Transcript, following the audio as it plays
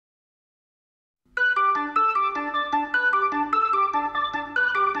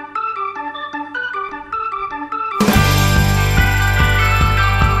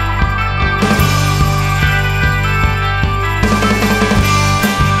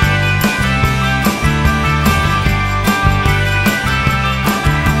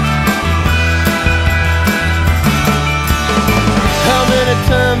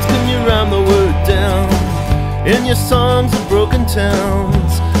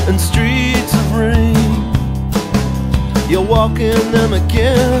towns and streets of rain. You're walking them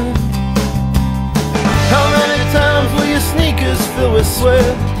again. How many times will your sneakers fill with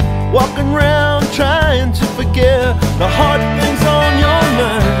sweat, walking around trying to forget the hard things on your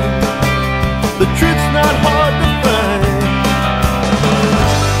mind? The truth's not hard to find.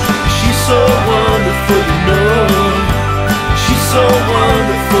 She's so wonderful, you know. She's so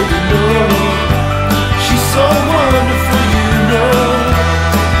wonderful, you know. She's so wonderful, you know.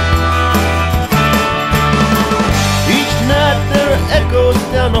 Each night there are echoes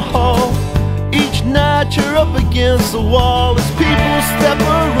down the hall. Each night you're up against the wall as people step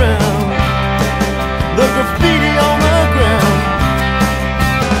around the graffiti on the ground.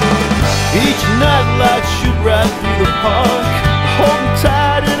 Each night lights shoot right through the park, holding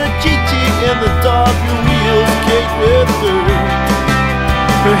tight in a GT in the dark. Your wheels cake with dirt,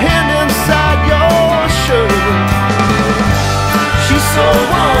 her hand inside your shirt. She's so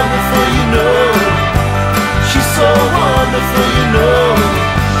wonderful, you know. She's so wonderful, you know.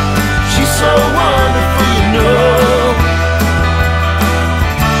 She's so wonderful, you know.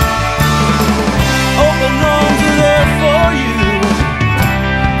 Open arms are there for you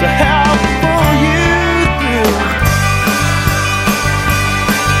to help pull you through.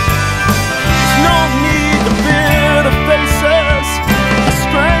 There's no need to fear the faces of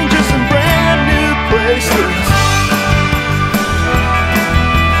strangers in brand new places.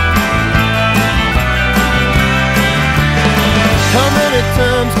 How many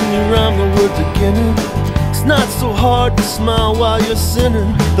times can you rhyme the words again? It's not so hard to smile while you're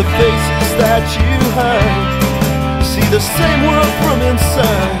sinning. The faces that you hide see the same world from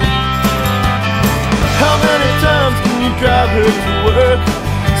inside. How many times can you drive her to work,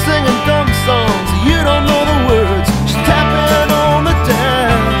 singing dumb songs you don't know the words, just tapping on the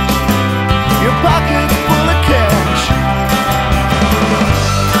dash, your pocket's full of cash.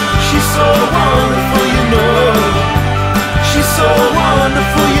 She's so wonderful, you know. She's so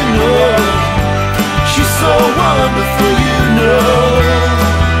wonderful, you know. She's so wonderful,